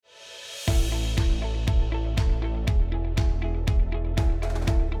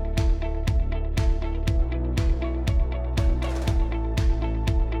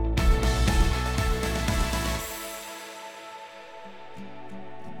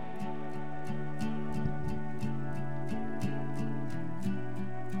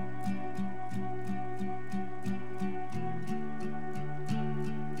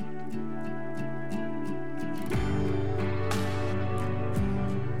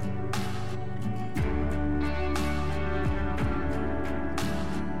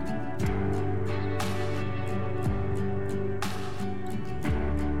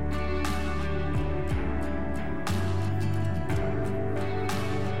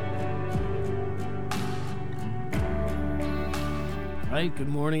right, good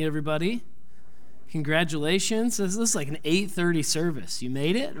morning, everybody. Congratulations. This is like an 8:30 service. You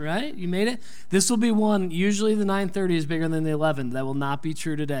made it, right? You made it. This will be one. Usually the 9:30 is bigger than the 11. That will not be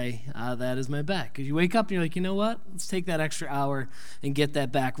true today. That is my bet. Because you wake up and you're like, you know what? Let's take that extra hour and get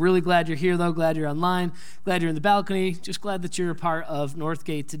that back. Really glad you're here, though. Glad you're online. Glad you're in the balcony. Just glad that you're a part of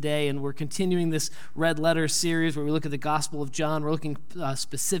Northgate today. And we're continuing this Red Letter series where we look at the Gospel of John. We're looking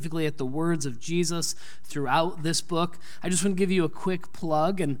specifically at the words of Jesus throughout this book. I just want to give you a quick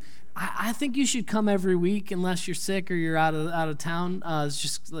plug, and I think you should come every week unless you're sick or you're out of town. It's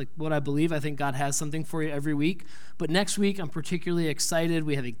just like what I believe. I think God has something for you every week. But next week, I'm particularly excited.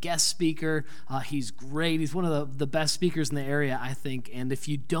 We have a guest speaker. He's great. He's one of the best speakers in the area, I think. And if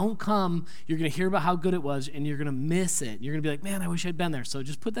you don't come, you're going to hear about how good it was, and you're going to miss it. You're going to be like, man, I wish I'd been there. So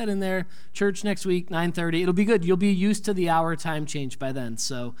just put that in there. Church next week, 9:30. It'll be good. You'll be used to the hour time change by then.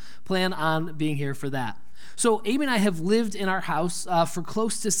 So plan on being here for that. So Amy and I have lived in our house for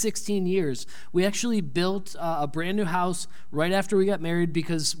close to 16 years. We actually built a brand new house right after we got married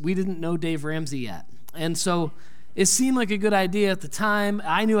because we didn't know Dave Ramsey yet. And so it seemed like a good idea at the time.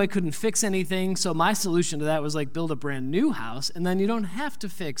 I knew I couldn't fix anything, so my solution to that was like build a brand new house, and then you don't have to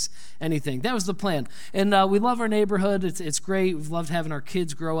fix anything. That was the plan. And we love our neighborhood. It's great. We've loved having our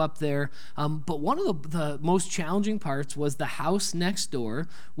kids grow up there. But one of the most challenging parts was the house next door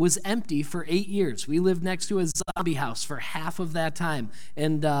was empty for 8 years. We lived next to a zombie house for half of that time.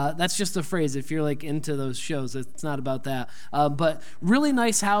 And that's just a phrase. If you're like into those shows, it's not about that. But really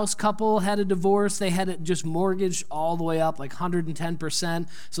nice house. Couple had a divorce. They had it just mortgaged all the way up like 110%.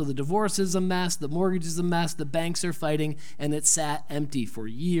 So the divorce is a mess, the mortgage is a mess, the banks are fighting, and it sat empty for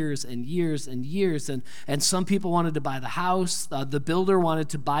years and years and years. And some people wanted to buy the house. The builder wanted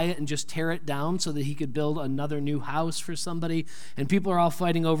to buy it and just tear it down so that he could build another new house for somebody. And people are all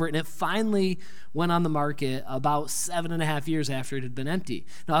fighting over it. And it finally went on the market about 7.5 years after it had been empty.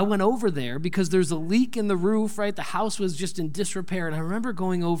 Now, I went over there because there's a leak in the roof, right? The house was just in disrepair. And I remember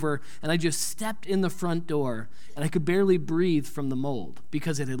going over and I just stepped in the front door and I could barely breathe from the mold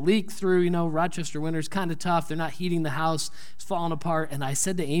because it had leaked through. You know, Rochester winter's kind of tough. They're not heating the house. It's falling apart. And I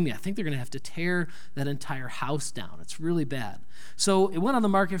said to Amy, I think they're going to have to tear that entire house down. It's really bad. So it went on the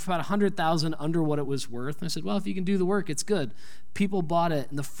market for about $100,000 under what it was worth. And I said, well, if you can do the work, it's good. People bought it.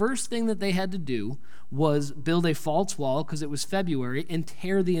 And the first thing that they had to do was build a false wall because it was February and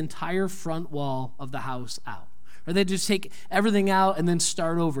tear the entire front wall of the house out. Or they'd just take everything out and then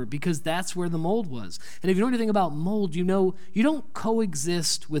start over because that's where the mold was. And if you know anything about mold, you know you don't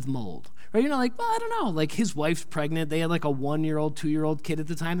coexist with mold. Right? You're not like, well, I don't know. Like his wife's pregnant. They had like a 1-year-old, 2-year-old kid at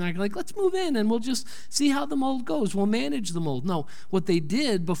the time. They're like, let's move in and we'll just see how the mold goes. We'll manage the mold. No, what they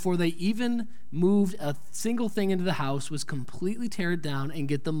did before they even moved a single thing into the house was completely tear it down and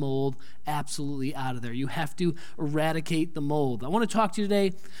get the mold absolutely out of there. You have to eradicate the mold. I want to talk to you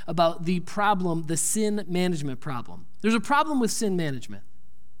today about the problem, the sin management problem. There's a problem with sin management.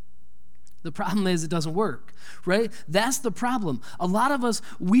 The problem is it doesn't work, right? That's the problem. A lot of us,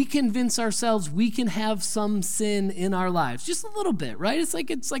 we convince ourselves we can have some sin in our lives, just a little bit, right? It's like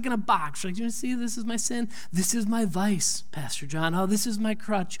in a box. Like, you see, this is my sin. This is my vice, Pastor John. Oh, this is my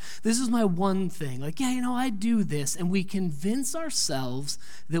crutch. This is my one thing. Like, yeah, I do this. And we convince ourselves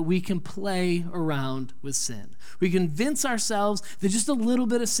that we can play around with sin. We convince ourselves that just a little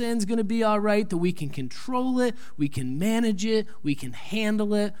bit of sin is going to be all right, that we can control it, we can manage it, we can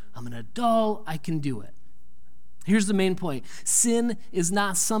handle it. I'm an adult. I can do it. Here's the main point. Sin is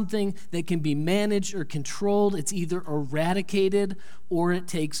not something that can be managed or controlled. It's either eradicated or it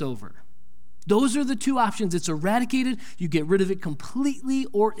takes over. Those are the two options. It's eradicated, you get rid of it completely,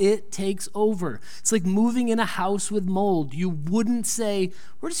 or it takes over. It's like moving in a house with mold. You wouldn't say,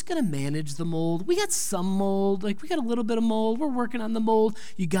 we're just going to manage the mold. We got some mold. Like, we got a little bit of mold. We're working on the mold.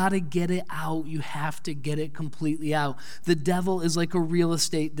 You got to get it out. You have to get it completely out. The devil is like a real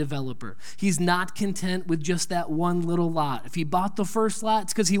estate developer. He's not content with just that one little lot. If he bought the first lot,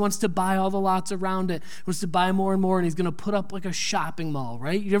 it's because he wants to buy all the lots around it. He wants to buy more and more, and he's going to put up like a shopping mall,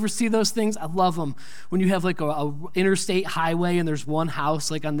 right? You ever see those things? I love them. When you have like a interstate highway and there's one house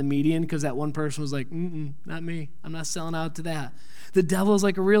like on the median because that one person was like, not me. I'm not selling out to that. The devil is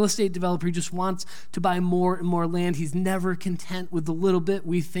like a real estate developer. He just wants to buy more and more land. He's never content with the little bit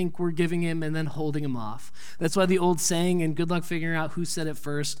we think we're giving him and then holding him off. That's why the old saying, and good luck figuring out who said it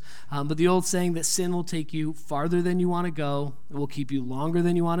first, but the old saying that sin will take you farther than you want to go, it will keep you longer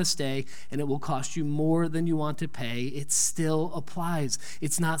than you want to stay, and it will cost you more than you want to pay. It still applies.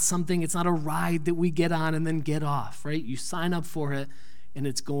 It's not a ride that we get on and then get off, right? You sign up for it, and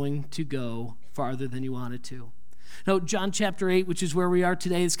it's going to go farther than you want it to. Now, John chapter 8, which is where we are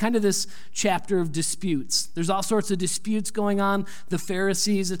today, is kind of this chapter of disputes. There's all sorts of disputes going on. The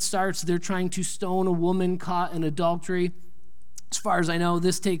Pharisees, it starts, they're trying to stone a woman caught in adultery. As far as I know,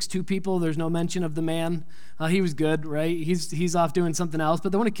 this takes two people. There's no mention of the man. He was good, right? He's off doing something else,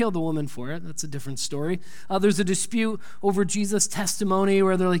 but they want to kill the woman for it. That's a different story. There's a dispute over Jesus' testimony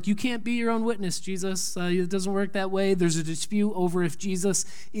where they're like, you can't be your own witness, Jesus. It doesn't work that way. There's a dispute over if Jesus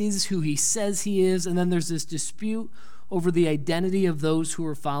is who he says he is, and then there's this dispute over the identity of those who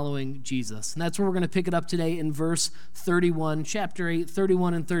are following Jesus. And that's where we're going to pick it up today in verse 31, chapter 8,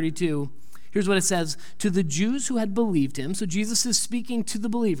 31 and 32. Here's what it says. To the Jews who had believed him, so Jesus is speaking to the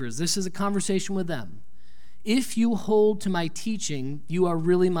believers. This is a conversation with them. If you hold to my teaching, you are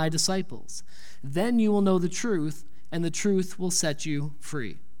really my disciples. Then you will know the truth, and the truth will set you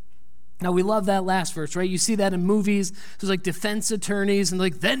free. Now, we love that last verse, right? You see that in movies. There's like defense attorneys and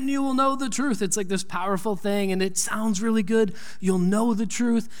like, then you will know the truth. It's like this powerful thing, and it sounds really good. You'll know the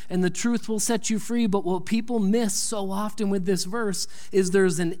truth, and the truth will set you free. But what people miss so often with this verse is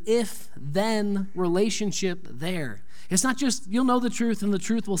there's an if-then relationship there. It's not just you'll know the truth and the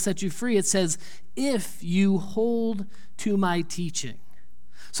truth will set you free. It says, if you hold to my teaching.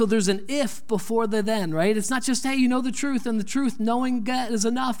 So there's an if before the then, right? It's not just, hey, you know the truth, and the truth, knowing that is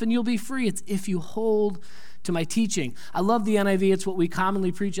enough, and you'll be free. It's if you hold to my teaching. I love the NIV. It's what we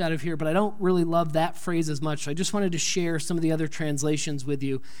commonly preach out of here, but I don't really love that phrase as much. So I just wanted to share some of the other translations with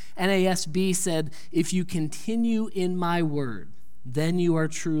you. NASB said, if you continue in my word, then you are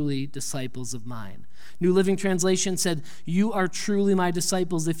truly disciples of mine. New Living Translation said, you are truly my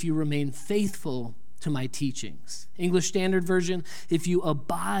disciples if you remain faithful to my teachings. English Standard Version, if you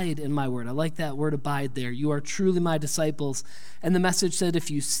abide in my word. I like that word abide there. You are truly my disciples. And the Message said, if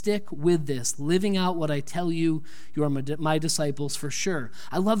you stick with this, living out what I tell you, you are my disciples for sure.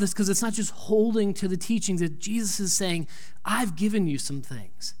 I love this because it's not just holding to the teachings. That Jesus is saying, I've given you some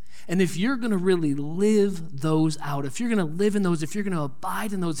things. And if you're going to really live those out, if you're going to live in those, if you're going to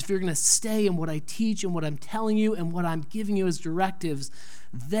abide in those, if you're going to stay in what I teach and what I'm telling you and what I'm giving you as directives,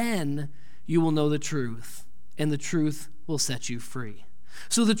 then you will know the truth, and the truth will set you free.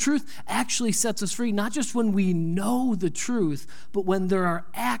 So the truth actually sets us free, not just when we know the truth, but when there are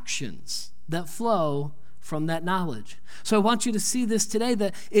actions that flow from that knowledge. So I want you to see this today,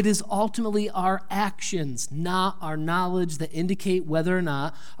 that it is ultimately our actions, not our knowledge, that indicate whether or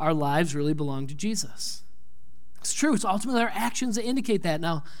not our lives really belong to Jesus. It's true. It's ultimately our actions that indicate that.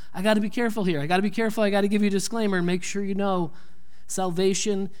 Now, I got to be careful here. I got to give you a disclaimer and make sure you know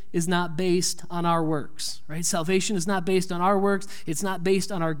salvation is not based on our works, right? Salvation is not based on our works. It's not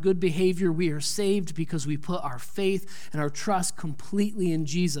based on our good behavior. We are saved because we put our faith and our trust completely in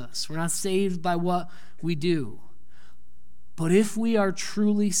Jesus. We're not saved by what we do. But if we are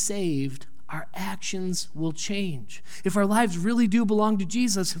truly saved, our actions will change. If our lives really do belong to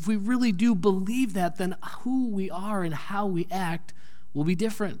Jesus, if we really do believe that, then who we are and how we act will be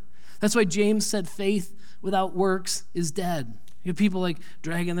different. That's why James said faith without works is dead. You have people like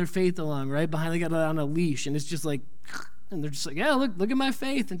dragging their faith along, right? Behind, they got it on a leash, and it's just like, and they're just like, yeah, look at my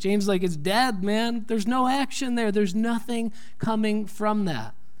faith. And James is like, it's dead, man. There's no action there. There's nothing coming from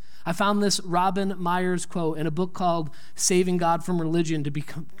that. I found this Robin Myers quote in a book called Saving God from Religion to be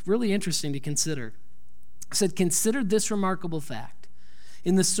really interesting to consider. It said, consider this remarkable fact.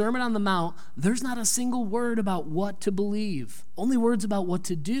 In the Sermon on the Mount, there's not a single word about what to believe, only words about what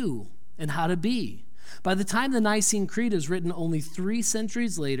to do and how to be. By the time the Nicene Creed is written only 3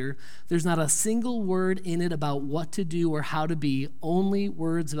 centuries later, there's not a single word in it about what to do or how to be, only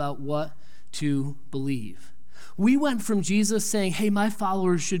words about what to believe. We went from Jesus saying, hey, my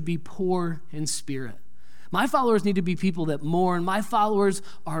followers should be poor in spirit. My followers need to be people that mourn. My followers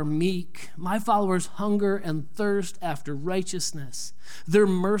are meek. My followers hunger and thirst after righteousness. They're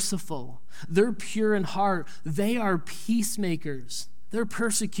merciful. They're pure in heart. They are peacemakers. They're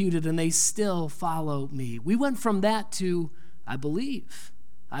persecuted and they still follow me. We went from that to, I believe,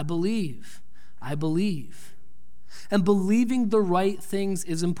 I believe, I believe. And believing the right things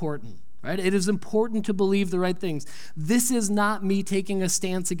is important, right? It is important to believe the right things. This is not me taking a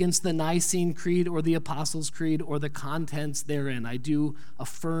stance against the Nicene Creed or the Apostles' Creed or the contents therein. I do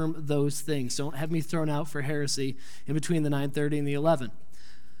affirm those things. Don't have me thrown out for heresy in between the 9:30 and the 11.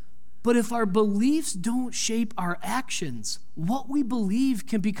 But if our beliefs don't shape our actions, what we believe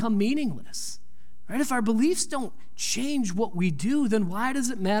can become meaningless, right? If our beliefs don't change what we do, then why does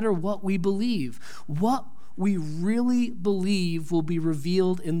it matter what we believe? What we really believe will be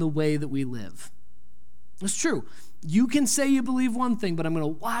revealed in the way that we live. It's true. You can say you believe one thing, but I'm going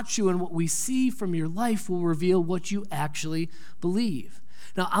to watch you, and what we see from your life will reveal what you actually believe.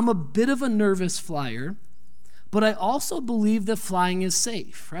 Now, I'm a bit of a nervous flyer, But I also believe that flying is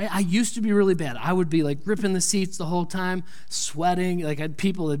safe, right? I used to be really bad. I would be like gripping the seats the whole time, sweating. Like I had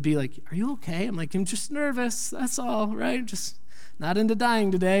people that'd be like, "Are you okay?" I'm like, "I'm just nervous. That's all, right? Just not into dying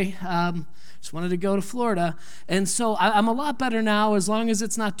today. Just wanted to go to Florida." And so I'm a lot better now. As long as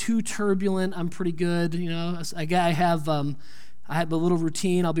it's not too turbulent, I'm pretty good. You know, I have a little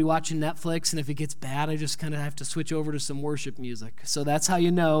routine. I'll be watching Netflix, and if it gets bad, I just kind of have to switch over to some worship music. So that's how you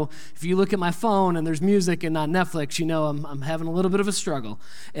know. If you look at my phone and there's music and not Netflix, you know I'm having a little bit of a struggle.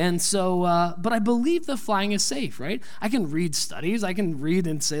 And so, but I believe that flying is safe, right? I can read studies. I can read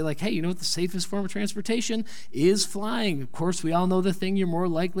and say like, hey, you know what the safest form of transportation is? Flying. Of course, we all know the thing. You're more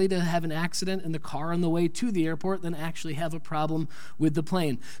likely to have an accident in the car on the way to the airport than actually have a problem with the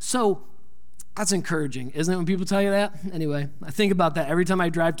plane. So that's encouraging, isn't it, when people tell you that? Anyway, I think about that every time I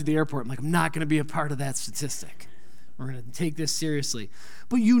drive to the airport. I'm like, I'm not going to be a part of that statistic. We're going to take this seriously.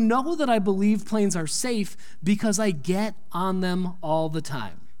 But you know that I believe planes are safe because I get on them all the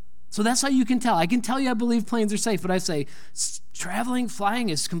time. So that's how you can tell. I can tell you I believe planes are safe, but I say flying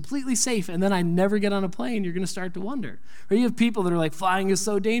is completely safe, and then I never get on a plane. You're going to start to wonder. Or you have people that are like, flying is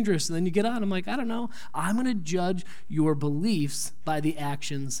so dangerous, and then you get on. I'm like, I don't know. I'm going to judge your beliefs by the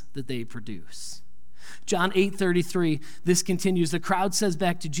actions that they produce. John 8:33, this continues. The crowd says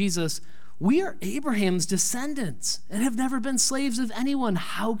back to Jesus, "We are Abraham's descendants and have never been slaves of anyone.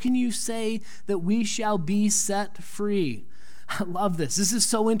 How can you say that we shall be set free?" I love this. This is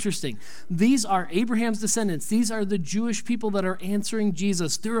so interesting. These are Abraham's descendants. These are the Jewish people that are answering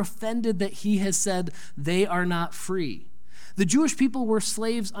Jesus. They're offended that he has said they are not free. The Jewish people were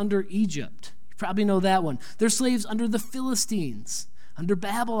slaves under Egypt. You probably know that one. They're slaves under the Philistines, under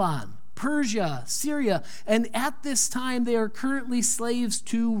Babylon, Persia, Syria. And at this time, they are currently slaves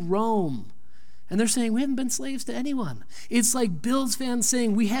to Rome. And they're saying, we haven't been slaves to anyone. It's like Bills fans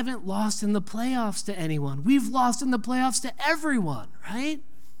saying, we haven't lost in the playoffs to anyone. We've lost in the playoffs to everyone, right?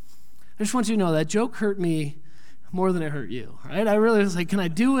 I just want you to know that joke hurt me more than it hurt you, right? I really was like, can I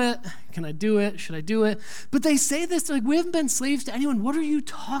do it? Can I do it? Should I do it? But they say this, like, we haven't been slaves to anyone. What are you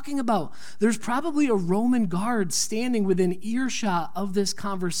talking about? There's probably a Roman guard standing within earshot of this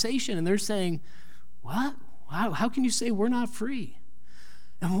conversation, and they're saying, what? Wow, how can you say we're not free?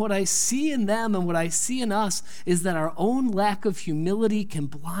 And what I see in them and what I see in us is that our own lack of humility can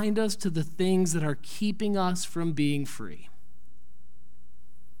blind us to the things that are keeping us from being free.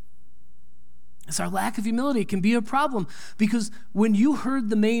 So our lack of humility can be a problem, because when you heard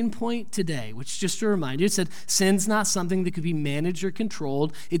the main point today, which just to remind you, it said sin's not something that could be managed or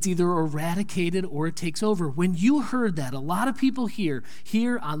controlled. It's either eradicated or it takes over. When you heard that, a lot of people here,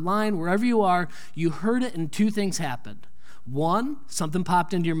 online, wherever you are, you heard it and two things happened. One, something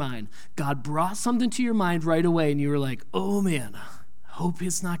popped into your mind. God brought something to your mind right away, and you were like, oh man, I hope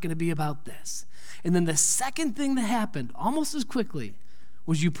it's not going to be about this. And then the second thing that happened, almost as quickly,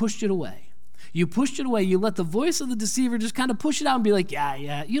 was you pushed it away. You pushed it away. You let the voice of the deceiver just kind of push it out and be like,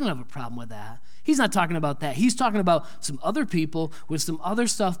 yeah, you don't have a problem with that. He's not talking about that. He's talking about some other people with some other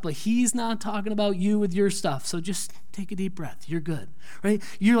stuff, but he's not talking about you with your stuff. So just take a deep breath. You're good, right?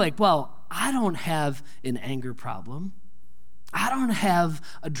 You're like, well, I don't have an anger problem. I don't have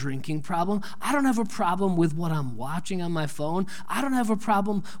a drinking problem. I don't have a problem with what I'm watching on my phone. I don't have a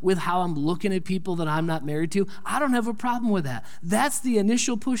problem with how I'm looking at people that I'm not married to. I don't have a problem with that. That's the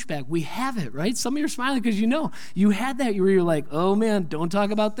initial pushback. We have it, right? Some of you are smiling because you know you had that where you're like, oh man, don't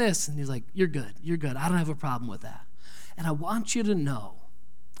talk about this. And he's like, you're good. I don't have a problem with that. And I want you to know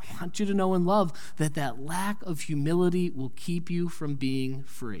in love that lack of humility will keep you from being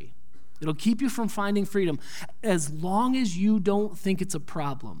free. It'll keep you from finding freedom. As long as you don't think it's a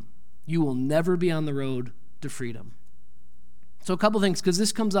problem, you will never be on the road to freedom. So a couple things, because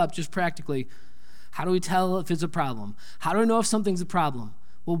this comes up just practically. How do we tell if it's a problem? How do we know if something's a problem?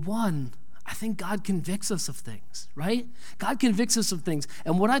 Well, one, I think God convicts us of things, right? God convicts us of things.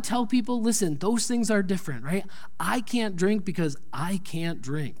 And what I tell people, listen, those things are different, right? I can't drink because I can't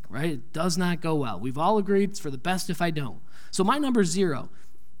drink, right? It does not go well. We've all agreed it's for the best if I don't. So my number's 0.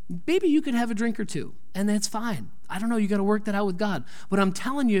 Maybe you could have a drink or two, and that's fine. I don't know, you got to work that out with God. But I'm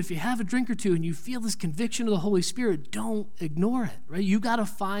telling you, if you have a drink or two and you feel this conviction of the Holy Spirit, don't ignore it, right? You got to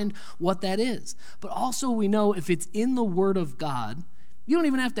find what that is. But also we know if it's in the Word of God, you don't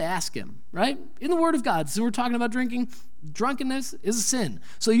even have to ask him, right? In the Word of God. So we're talking about drinking. Drunkenness is a sin.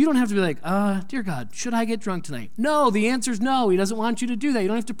 So you don't have to be like, dear God, should I get drunk tonight? No, the answer is no. He doesn't want you to do that. You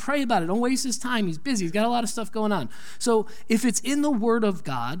don't have to pray about it. Don't waste his time. He's busy. He's got a lot of stuff going on. So if it's in the Word of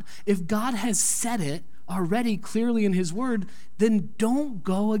God, if God has said it, already clearly in his word, then don't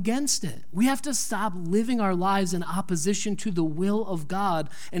go against it. We have to stop living our lives in opposition to the will of God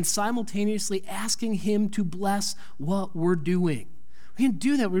and simultaneously asking him to bless what we're doing. We can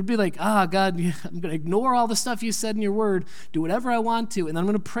do that. We'd be like, God, I'm going to ignore all the stuff you said in your word, do whatever I want to, and I'm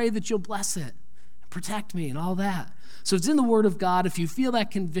going to pray that you'll bless it, protect me, and all that. So it's in the word of God. If you feel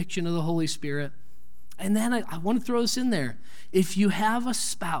that conviction of the Holy Spirit, and then I want to throw this in there. If you have a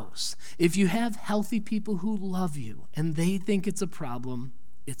spouse, if you have healthy people who love you and they think it's a problem,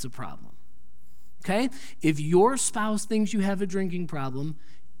 it's a problem. Okay? If your spouse thinks you have a drinking problem,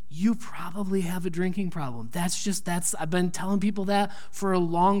 you probably have a drinking problem. I've been telling people that for a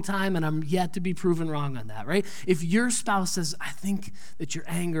long time, and I'm yet to be proven wrong on that, right? If your spouse says, I think that your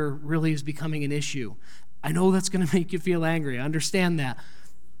anger really is becoming an issue, I know that's going to make you feel angry. I understand that.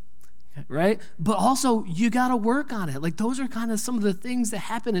 Right? But also, you got to work on it. Like, those are kind of some of the things that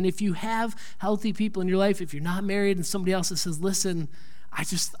happen. And if you have healthy people in your life, if you're not married and somebody else that says, listen, I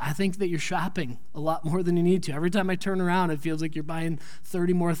think that you're shopping a lot more than you need to. Every time I turn around, it feels like you're buying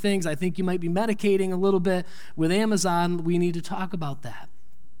 30 more things. I think you might be medicating a little bit with Amazon. We need to talk about that.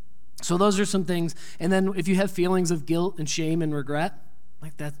 So those are some things. And then if you have feelings of guilt and shame and regret,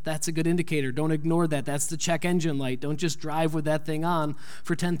 like that's a good indicator. Don't ignore that. That's the check engine light. Don't just drive with that thing on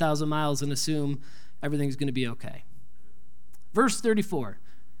for 10,000 miles and assume everything's going to be okay. Verse 34,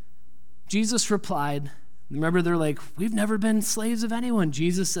 Jesus replied, remember, they're like, we've never been slaves of anyone.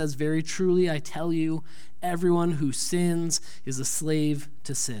 Jesus says, very truly, I tell you, everyone who sins is a slave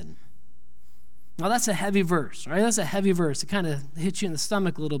to sin. Now, that's a heavy verse, right? That's a heavy verse. It kind of hits you in the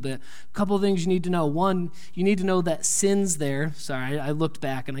stomach a little bit. A couple of things you need to know. One, you need to know that sins there, sorry, I looked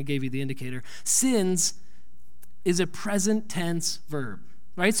back and I gave you the indicator. Sins is a present tense verb,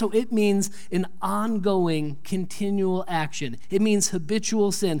 right? So it means an ongoing, continual action. It means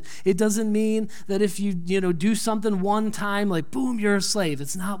habitual sin. It doesn't mean that if you do something one time, like, boom, you're a slave.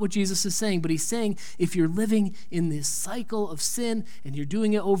 It's not what Jesus is saying, but he's saying if you're living in this cycle of sin and you're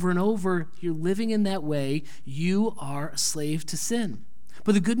doing it over and over, you're living in that way, you are a slave to sin.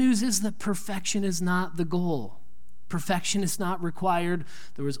 But the good news is that perfection is not the goal. Perfection is not required.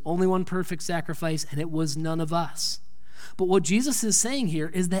 There was only one perfect sacrifice, and it was none of us. But what Jesus is saying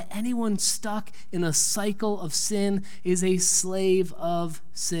here is that anyone stuck in a cycle of sin is a slave of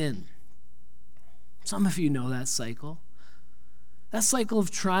sin. Some of you know that cycle. That cycle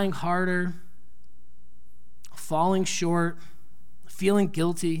of trying harder, falling short, feeling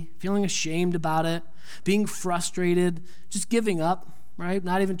guilty, feeling ashamed about it, being frustrated, just giving up, right?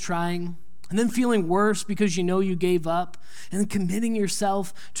 Not even trying. And then feeling worse because you know you gave up, and then committing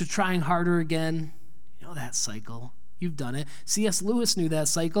yourself to trying harder again. You know that cycle. You've done it. C.S. Lewis knew that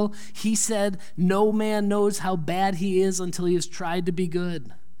cycle. He said, no man knows how bad he is until he has tried to be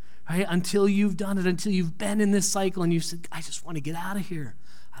good, right? Until you've done it, until you've been in this cycle and you said, I just want to get out of here.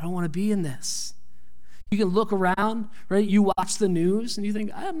 I don't want to be in this. You can look around, right? You watch the news and you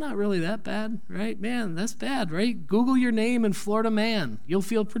think, I'm not really that bad, right? Man, that's bad, right? Google your name and Florida man. You'll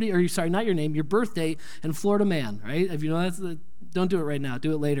feel not your name, your birth date and Florida man, right? If you know don't do it right now.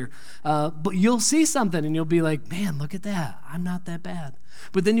 Do it later. But you'll see something and you'll be like, man, look at that. I'm not that bad.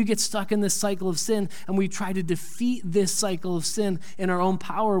 But then you get stuck in this cycle of sin and we try to defeat this cycle of sin in our own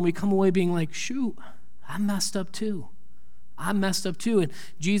power and we come away being like, shoot, I'm messed up too. And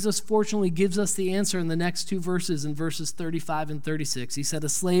Jesus fortunately gives us the answer in the next two verses, in verses 35 and 36. He said, a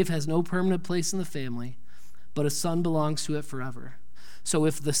slave has no permanent place in the family, but a son belongs to it forever. So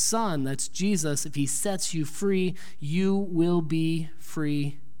if the Son, that's Jesus, if he sets you free, you will be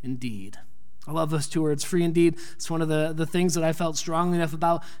free indeed. I love those two words, free indeed. It's one of the things that I felt strongly enough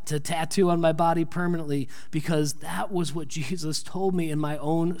about to tattoo on my body permanently, because that was what Jesus told me in my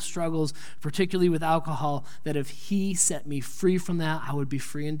own struggles, particularly with alcohol, that if he set me free from that, I would be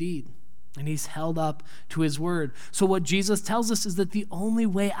free indeed. And he's held up to his word. So what Jesus tells us is that the only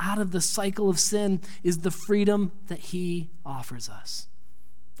way out of the cycle of sin is the freedom that he offers us.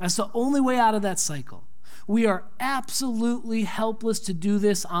 That's the only way out of that cycle. We are absolutely helpless to do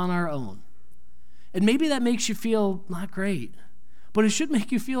this on our own. And maybe that makes you feel not great, but it should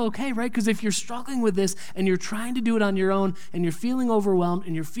make you feel okay, right? Because if you're struggling with this and you're trying to do it on your own and you're feeling overwhelmed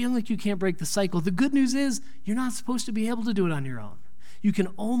and you're feeling like you can't break the cycle, the good news is you're not supposed to be able to do it on your own. You can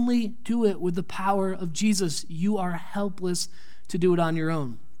only do it with the power of Jesus. You are helpless to do it on your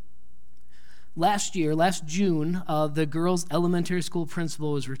own. Last June, the girls' elementary school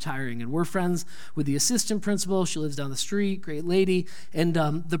principal was retiring, and we're friends with the assistant principal. She lives down the street, great lady, and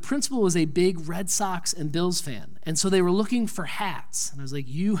the principal was a big Red Sox and Bills fan. And so they were looking for hats. And I was like,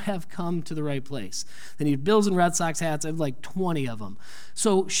 you have come to the right place. They need Bills and Red Sox hats. I have like 20 of them.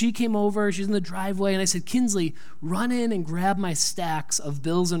 So she came over. She's in the driveway. And I said, Kinsley, run in and grab my stacks of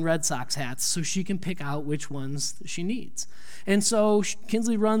Bills and Red Sox hats so she can pick out which ones she needs. And so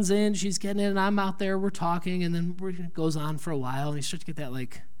Kinsley runs in. She's getting in. And I'm out there. We're talking. And then it goes on for a while. And you start to get that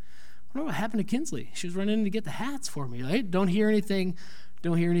like, I don't know what happened to Kinsley. She was running in to get the hats for me. Right? Don't hear anything.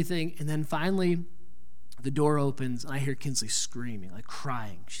 And then finally, the door opens, and I hear Kinsley screaming, like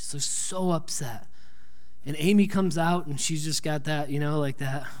crying. She's just so upset. And Amy comes out, and she's just got that, like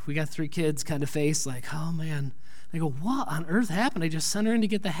that, we got 3 kids kind of face, like, oh, man. I go, what on earth happened? I just sent her in to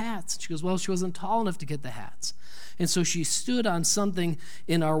get the hats. And she goes, well, she wasn't tall enough to get the hats. And so she stood on something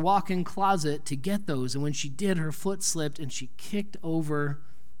in our walk-in closet to get those. And when she did, her foot slipped, and she kicked over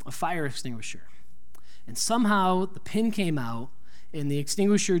a fire extinguisher. And somehow the pin came out, and the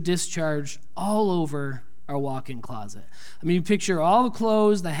extinguisher discharged all over our walk-in closet. I mean, you picture all the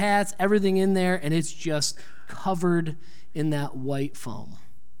clothes, the hats, everything in there, and it's just covered in that white foam.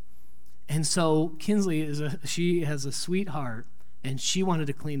 And so Kinsley she has a sweet heart, and she wanted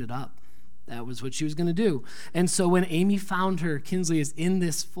to clean it up. That was what she was going to do. And so when Amy found her, Kinsley is in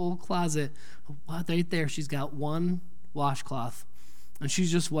this full closet. Right there, she's got one washcloth. And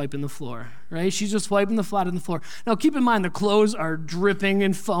she's just wiping the floor, right? She's just wiping the flat on the floor. Now, keep in mind, the clothes are dripping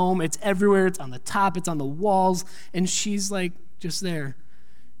in foam. It's everywhere. It's on the top. It's on the walls. And she's like just there.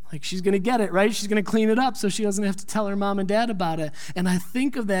 Like she's going to get it, right? She's going to clean it up so she doesn't have to tell her mom and dad about it. And I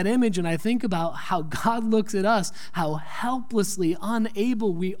think of that image, and I think about how God looks at us, how helplessly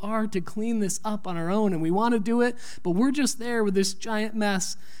unable we are to clean this up on our own. And we want to do it, but we're just there with this giant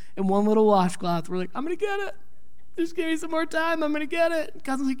mess and one little washcloth. We're like, I'm going to get it. Just give me some more time. I'm going to get it.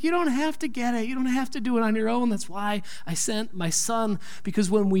 God's like, you don't have to get it. You don't have to do it on your own. That's why I sent my son, because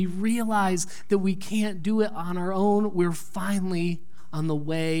when we realize that we can't do it on our own, we're finally on the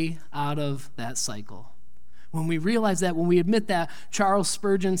way out of that cycle. When we realize that, when we admit that, Charles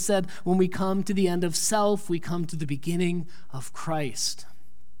Spurgeon said, when we come to the end of self, we come to the beginning of Christ.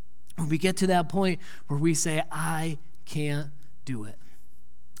 When we get to that point where we say, I can't do it.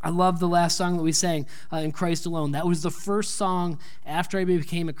 I love the last song that we sang, In Christ Alone. That was the first song after I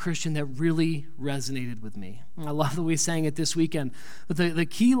became a Christian that really resonated with me. I love that we sang it this weekend. But the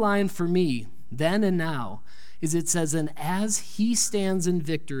key line for me, then and now, is it says, and as he stands in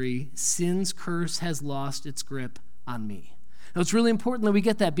victory, sin's curse has lost its grip on me. Now, it's really important that we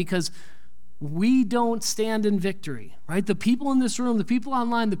get that, because we don't stand in victory, right? The people in this room, the people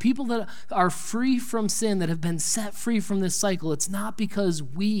online, the people that are free from sin, that have been set free from this cycle, it's not because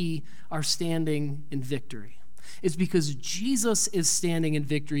we are standing in victory. It's because Jesus is standing in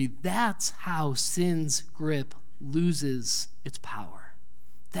victory. That's how sin's grip loses its power.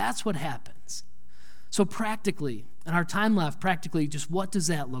 That's what happens. So practically, in our time left, practically, just what does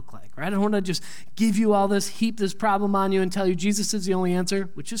that look like, right? I don't want to just give you all this, heap this problem on you and tell you Jesus is the only answer,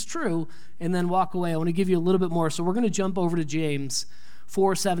 which is true, and then walk away. I want to give you a little bit more. So we're going to jump over to James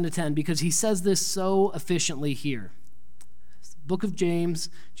 4:7-10, because he says this so efficiently here. It's the book of James,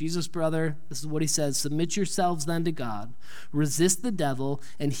 Jesus' brother, this is what he says: submit yourselves then to God, resist the devil,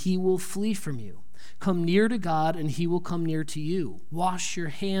 and he will flee from you. Come near to God, and he will come near to you. Wash your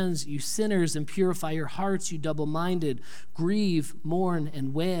hands, you sinners, and purify your hearts, you double-minded. Grieve, mourn,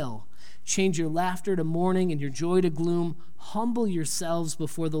 and wail. Change your laughter to mourning and your joy to gloom. Humble yourselves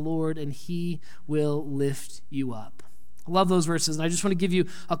before the Lord, and he will lift you up. I love those verses, and I just want to give you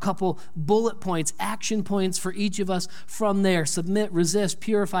a couple bullet points, action points for each of us from there. Submit, resist,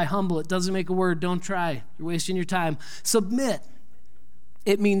 purify, humble. It doesn't make a word. Don't try. You're wasting your time. Submit.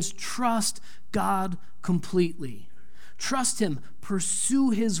 It means trust God completely. Trust him.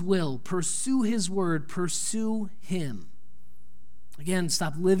 Pursue his will. Pursue his word. Pursue him. Again,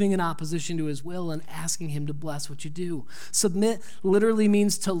 stop living in opposition to his will and asking him to bless what you do. Submit literally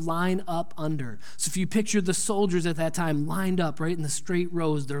means to line up under. So if you picture the soldiers at that time lined up, right, in the straight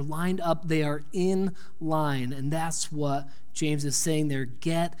rows, they're lined up, they are in line. And that's what James is saying there.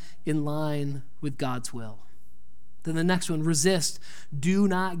 Get in line with God's will. Then the next one, resist. Do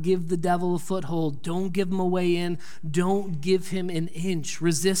not give the devil a foothold. Don't give him a way in. Don't give him an inch.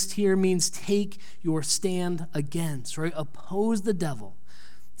 Resist here means take your stand against, right? Oppose the devil.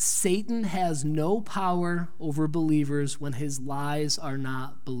 Satan has no power over believers when his lies are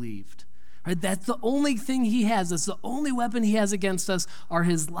not believed. Right? That's the only thing he has. That's the only weapon he has against us are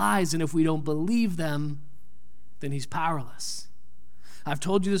his lies. And if we don't believe them, then he's powerless. I've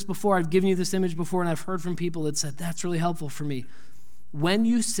told you this before. I've given you this image before, and I've heard from people that said, that's really helpful for me. When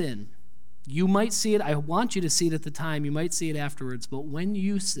you sin, you might see it. I want you to see it at the time. You might see it afterwards. But when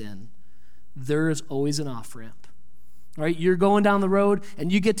you sin, there is always an off-ramp. right? You're going down the road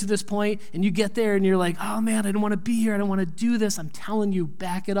and you get to this point and you get there and you're like, oh man, I don't want to be here. I don't want to do this. I'm telling you,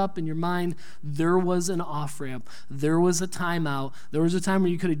 back it up in your mind. There was an off-ramp. There was a timeout. There was a time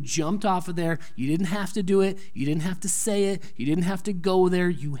where you could have jumped off of there. You didn't have to do it. You didn't have to say it. You didn't have to go there.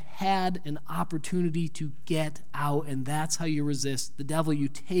 You had an opportunity to get out, and that's how you resist the devil. You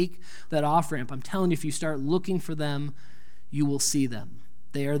take that off-ramp. I'm telling you, if you start looking for them, you will see them.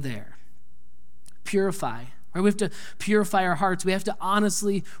 They are there. Purify. Right? We have to purify our hearts. We have to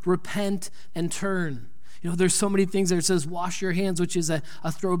honestly repent and turn. There's so many things there. It says, wash your hands, which is a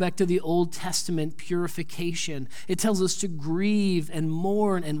throwback to the Old Testament purification. It tells us to grieve and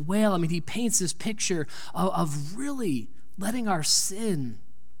mourn and wail. I mean, he paints this picture of really letting our sin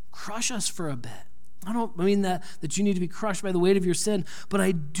crush us for a bit. I don't mean that you need to be crushed by the weight of your sin, but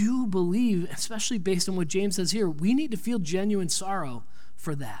I do believe, especially based on what James says here, we need to feel genuine sorrow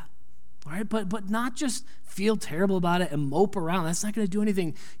for that. All right, but not just feel terrible about it and mope around. That's not going to do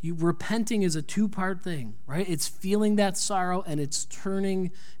anything. Repenting is a two-part thing, right? It's feeling that sorrow and it's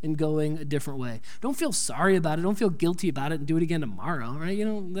turning and going a different way. Don't feel sorry about it. Don't feel guilty about it and do it again tomorrow,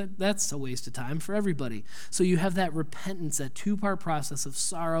 right? That's a waste of time for everybody. So you have that repentance, that two-part process of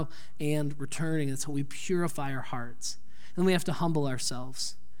sorrow and returning. That's how we purify our hearts. And we have to humble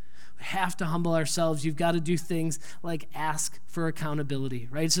ourselves. Have to humble ourselves. You've got to do things like ask for accountability,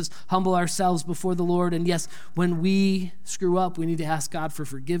 right? It says humble ourselves before the Lord. And yes, when we screw up, we need to ask God for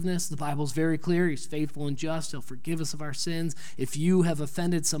forgiveness. The Bible's very clear. He's faithful and just. He'll forgive us of our sins. If you have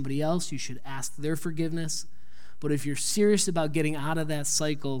offended somebody else, you should ask their forgiveness. But if you're serious about getting out of that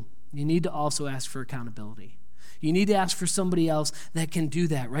cycle, you need to also ask for accountability. You need to ask for somebody else that can do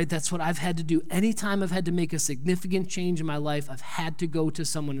that, right? That's what I've had to do. Anytime I've had to make a significant change in my life, I've had to go to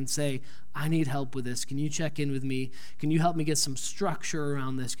someone and say, I need help with this. Can you check in with me? Can you help me get some structure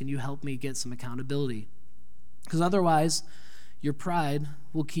around this? Can you help me get some accountability? Because otherwise, your pride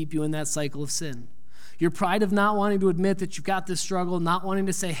will keep you in that cycle of sin. Your pride of not wanting to admit that you've got this struggle, not wanting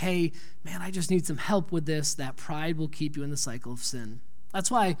to say, hey, man, I just need some help with this, that pride will keep you in the cycle of sin. That's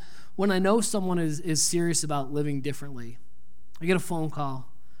why when I know someone is serious about living differently, I get a phone call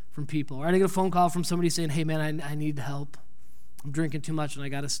from people, right? I get a phone call from somebody saying, hey, man, I need help. I'm drinking too much and I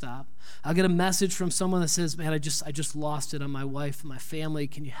got to stop. I'll get a message from someone that says, man, I just lost it on my wife and my family.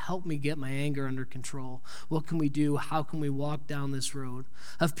 Can you help me get my anger under control? What can we do? How can we walk down this road?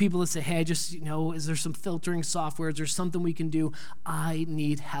 I have people that say, hey, is there some filtering software? Is there something we can do? I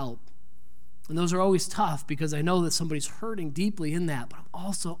need help. And those are always tough because I know that somebody's hurting deeply in that, but I'm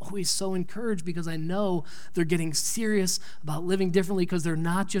also always so encouraged because I know they're getting serious about living differently because they're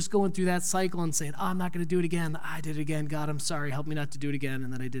not just going through that cycle and saying, I'm not going to do it again. I did it again. God, I'm sorry. Help me not to do it again.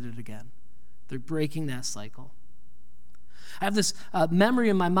 And then I did it again. They're breaking that cycle. I have this memory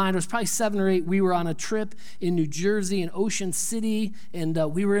in my mind. It was probably 7 or 8. We were on a trip in New Jersey, in Ocean City, and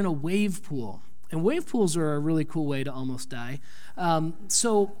we were in a wave pool. And wave pools are a really cool way to almost die.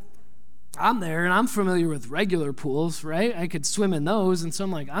 So I'm there, and I'm familiar with regular pools, right? I could swim in those, and so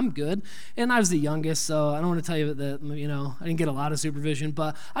I'm like, I'm good. And I was the youngest, so I don't want to tell you that, I didn't get a lot of supervision,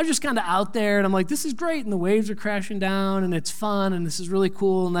 but I was just kind of out there, and I'm like, this is great, and the waves are crashing down, and it's fun, and this is really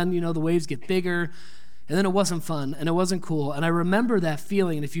cool, and then, the waves get bigger, and then it wasn't fun, and it wasn't cool. And I remember that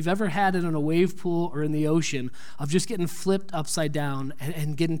feeling, and if you've ever had it in a wave pool or in the ocean, of just getting flipped upside down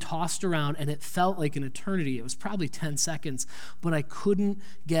and getting tossed around, and it felt like an eternity. It was probably 10 seconds, but I couldn't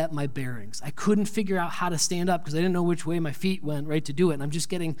get my bearings. I couldn't figure out how to stand up because I didn't know which way my feet went, right, to do it. And I'm just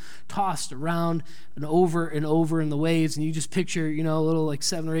getting tossed around and over in the waves, and you just picture, a little like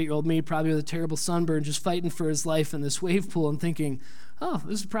 7 or 8-year-old me, probably with a terrible sunburn, just fighting for his life in this wave pool and thinking, oh,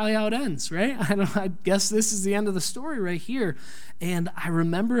 this is probably how it ends, right? I guess this is the end of the story right here. And I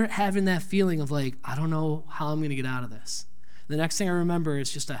remember having that feeling of like, I don't know how I'm going to get out of this. The next thing I remember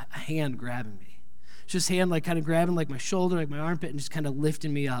is just a hand grabbing me. It's just hand like kind of grabbing like my shoulder, like my armpit, and just kind of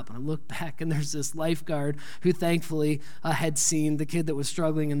lifting me up. And I look back, and there's this lifeguard who thankfully had seen the kid that was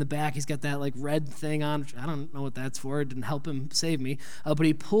struggling in the back. He's got that like red thing on. I don't know what that's for. It didn't help him save me. But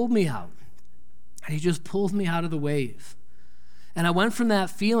he pulled me out. And he just pulled me out of the wave. And I went from that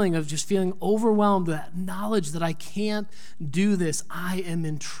feeling of just feeling overwhelmed, that knowledge that I can't do this, I am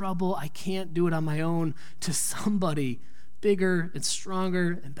in trouble, I can't do it on my own, to somebody bigger and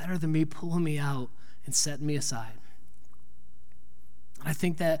stronger and better than me pulling me out and setting me aside. I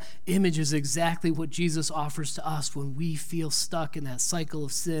think that image is exactly what Jesus offers to us when we feel stuck in that cycle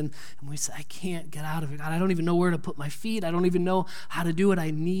of sin and we say, I can't get out of it. God, I don't even know where to put my feet. I don't even know how to do it.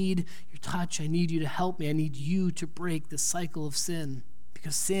 I need your touch. I need you to help me. I need you to break the cycle of sin,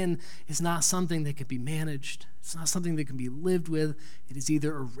 because sin is not something that can be managed. It's not something that can be lived with. It is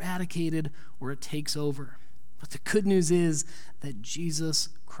either eradicated or it takes over. But the good news is that Jesus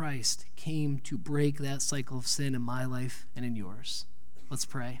Christ came to break that cycle of sin in my life and in yours. Let's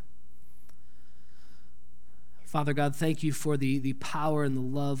pray. Father God, thank you for the power and the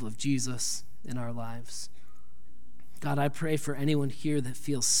love of Jesus in our lives. God, I pray for anyone here that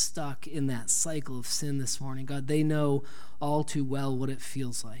feels stuck in that cycle of sin this morning. God, they know all too well what it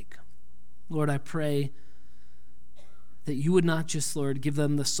feels like. Lord, I pray that you would not just, Lord, give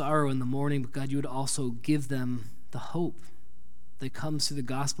them the sorrow in the morning, but God, you would also give them the hope that comes through the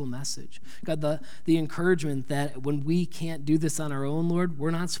gospel message. God, the encouragement that when we can't do this on our own, Lord,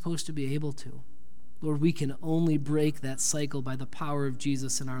 we're not supposed to be able to. Lord, we can only break that cycle by the power of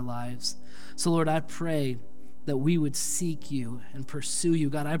Jesus in our lives. So, Lord, I pray that we would seek you and pursue you.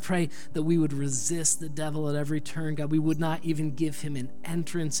 God, I pray that we would resist the devil at every turn. God, we would not even give him an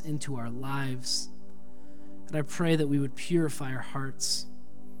entrance into our lives. And I pray that we would purify our hearts.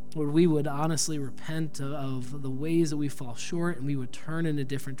 Lord, we would honestly repent of the ways that we fall short, and we would turn in a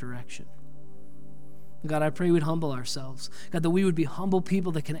different direction. God, I pray we'd humble ourselves. God, that we would be humble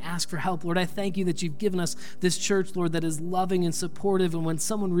people that can ask for help. Lord, I thank you that you've given us this church, Lord, that is loving and supportive. And when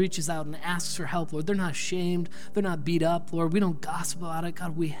someone reaches out and asks for help, Lord, they're not ashamed. They're not beat up. Lord, we don't gossip about it.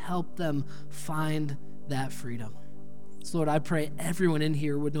 God, we help them find that freedom. So, Lord, I pray everyone in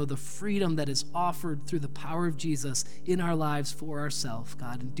here would know the freedom that is offered through the power of Jesus in our lives for ourselves,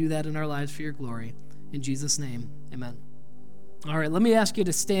 God, and do that in our lives for your glory. In Jesus' name, amen. All right, let me ask you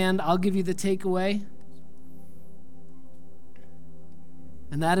to stand. I'll give you the takeaway.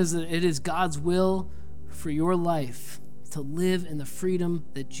 And that is that it is God's will for your life to live in the freedom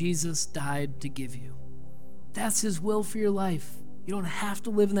that Jesus died to give you. That's his will for your life. You don't have to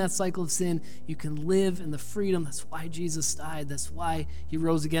live in that cycle of sin. You can live in the freedom. That's why Jesus died. That's why he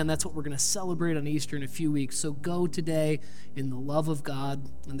rose again. That's what we're going to celebrate on Easter in a few weeks. So go today in the love of God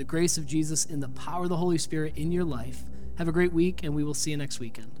and the grace of Jesus and the power of the Holy Spirit in your life. Have a great week, and we will see you next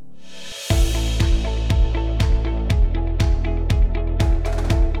weekend.